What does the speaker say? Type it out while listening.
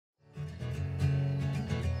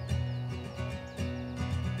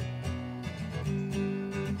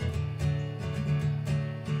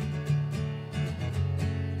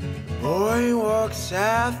boy walks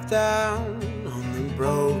half down on the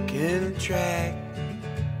broken track.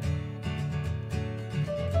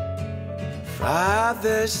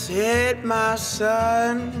 Father said, my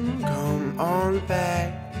son, come on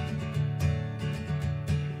back.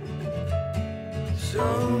 So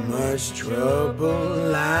much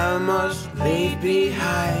trouble I must leave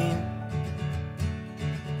behind.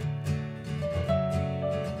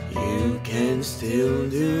 You can still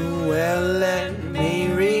do well, let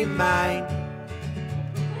me remind.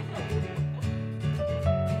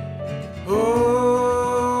 Oh,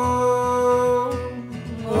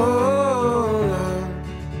 hold on.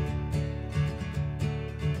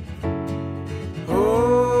 Oh,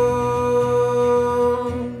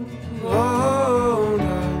 hold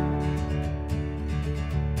on.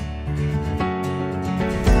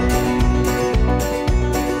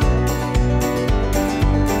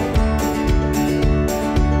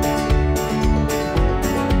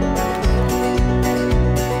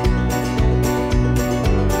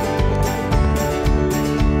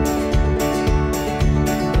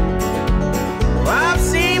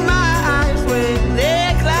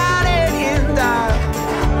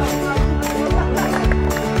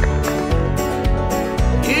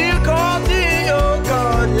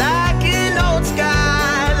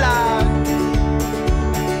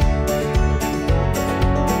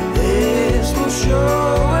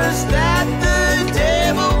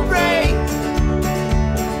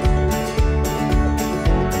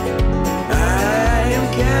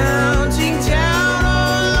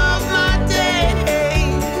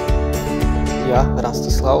 Ja,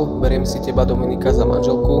 Rastislav, beriem si teba, Dominika, za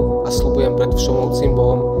manželku a sľubujem pred všemohúcim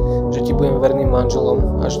Bohom, že ti budem verným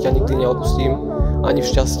manželom a že ťa nikdy neopustím, ani v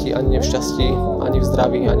šťastí, ani nevšťastí, ani v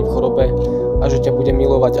zdraví, ani v chorobe a že ťa budem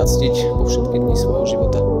milovať a ctiť po všetky dni svojho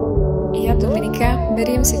života. Ja, Dominika,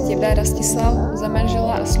 beriem si teba, Rastislav, za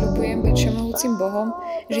manžela a sľubujem pred všemohúcim Bohom,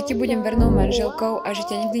 že ti budem vernou manželkou a že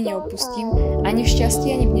ťa nikdy neopustím, ani v šťastí,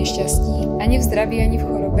 ani v nešťastí, ani v zdraví, ani v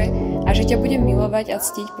chorobe a že ťa budem milovať a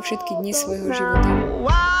ctiť po všetky dni svojho života.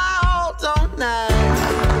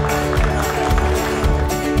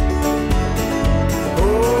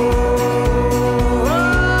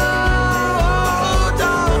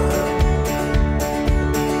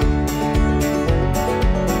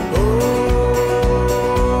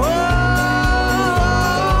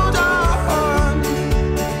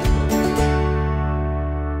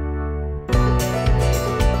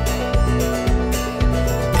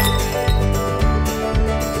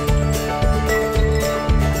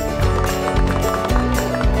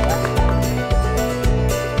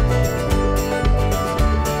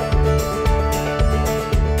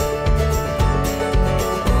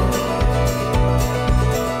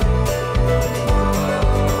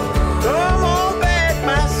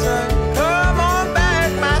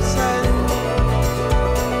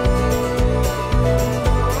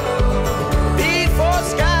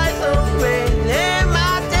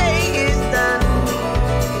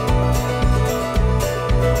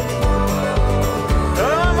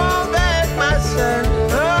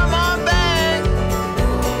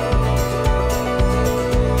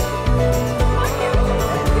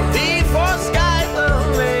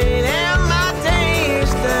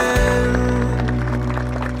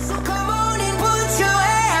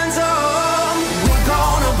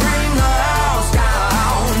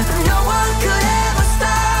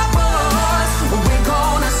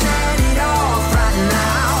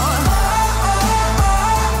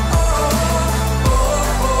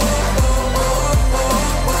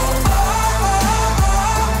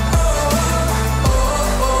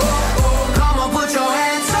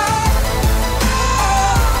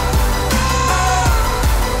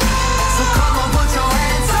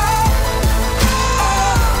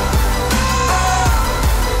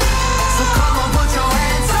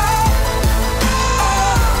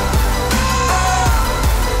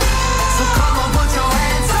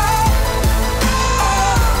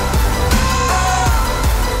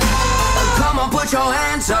 Put your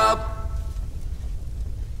hands up.